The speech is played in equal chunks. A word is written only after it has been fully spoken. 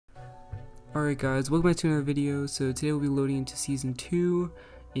Alright guys, welcome back to another video. So today we'll be loading into Season 2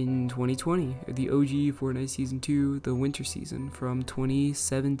 in 2020, the OG Fortnite Season 2, the winter season from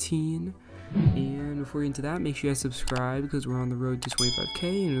 2017. And before we get into that, make sure you guys subscribe because we're on the road to 25k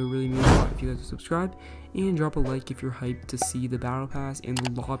and it would really mean a lot if you guys would subscribe. And drop a like if you're hyped to see the Battle Pass and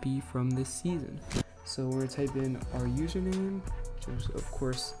the lobby from this season. So we're going to type in our username, which is of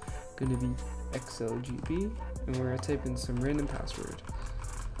course going to be XLGB, and we're going to type in some random password.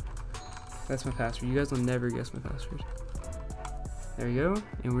 That's my password. You guys will never guess my password. There you go.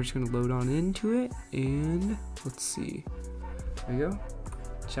 And we're just going to load on into it. And let's see. There you go.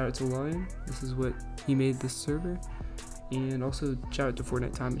 Shout out to Lion. This is what he made this server. And also shout out to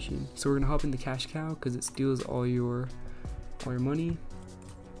Fortnite Time Machine. So we're going to hop in the cash cow because it steals all your money.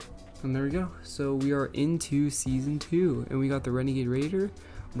 And there we go. So we are into Season 2. And we got the Renegade Raider.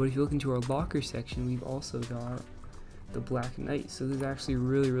 But if you look into our locker section, we've also got the Black Knight. So this is actually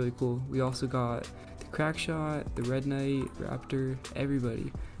really cool. We also got the Crack Shot, the Red Knight, Raptor, everybody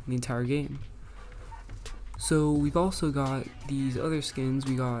in the entire game. So we've also got these other skins.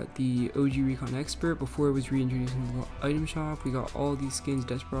 We got the OG Recon Expert before it was reintroduced in the item shop. We got all these skins: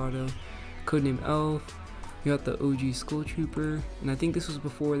 Desperado, Codename Elf. We got the OG Skull Trooper, and I think this was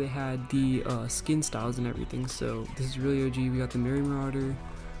before they had the skin styles and everything. So this is really OG. We got the Merry Marauder.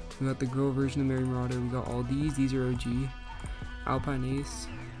 We got the girl version of Merry Marauder. We got all these are OG. Alpine Ace.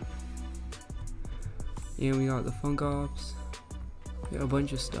 And we got the Funk Ops. We got a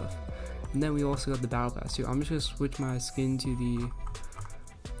bunch of stuff. And then we also got the Battle Pass too. I'm just gonna switch my skin to the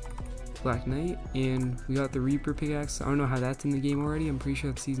Black Knight. And we got the Reaper pickaxe. I don't know how that's in the game already. I'm pretty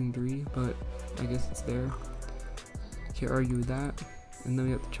sure it's Season 3, but I guess it's there. Can't argue with that. And then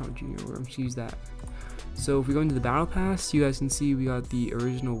we got the Chomp Jr. Where I'm just use that. So if we go into the Battle Pass, you guys can see we got the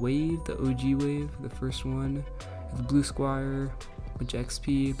original wave, the OG wave, the first one, the Blue Squire, which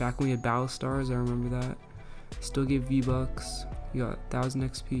XP, back when we had Battle Stars, I remember that. Still gave V-Bucks, we got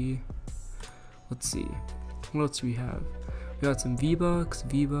 1000 XP. Let's see, what else do we have? We got some V-Bucks,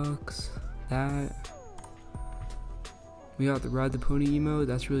 that. We got the Ride the Pony emote,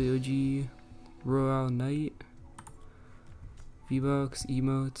 that's really OG. Royale Knight. V-Bucks,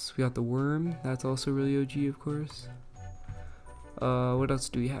 emotes. We got the Worm, that's also really OG, of course. What else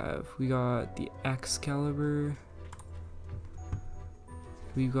do we have? We got the Excalibur.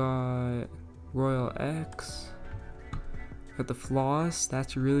 We got Royal X. We got the Floss,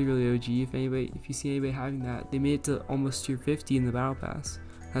 that's really OG. If you see anybody having that, they made it to almost tier 50 in the Battle Pass.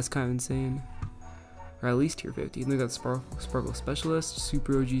 That's kind of insane. Or at least tier 50. And they got Sparkle Specialist,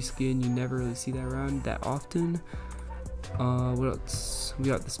 super OG skin. You never really see that around that often. What else? We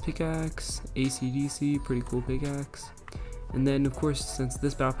got this pickaxe, ACDC, pretty cool pickaxe. And then of course, since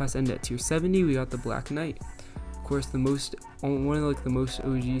this Battle Pass ended at tier 70, we got the Black Knight. Of course, one of like the most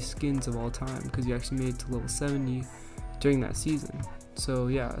OG skins of all time, because you actually made it to level 70 during that season. So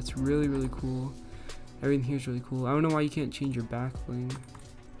yeah, it's really cool. Everything here is really cool. I don't know why you can't change your back bling for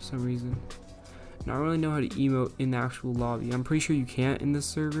some reason. And I don't really know how to emote in the actual lobby. I'm pretty sure you can't in this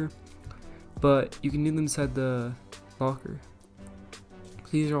server, but you can do them inside the locker.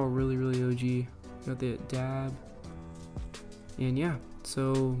 These are all really OG. We got the dab, and yeah,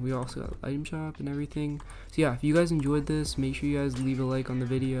 so we also got the item shop and everything. So yeah, if you guys enjoyed this, make sure you guys leave a like on the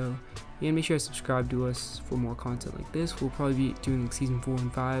video and make sure you guys subscribe to us for more content like this. We'll probably be doing like Season 4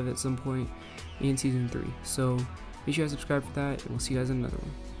 and 5 at some point, and Season 3. So make sure you guys subscribe for that, and we'll see you guys in another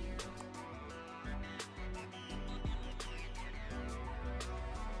one.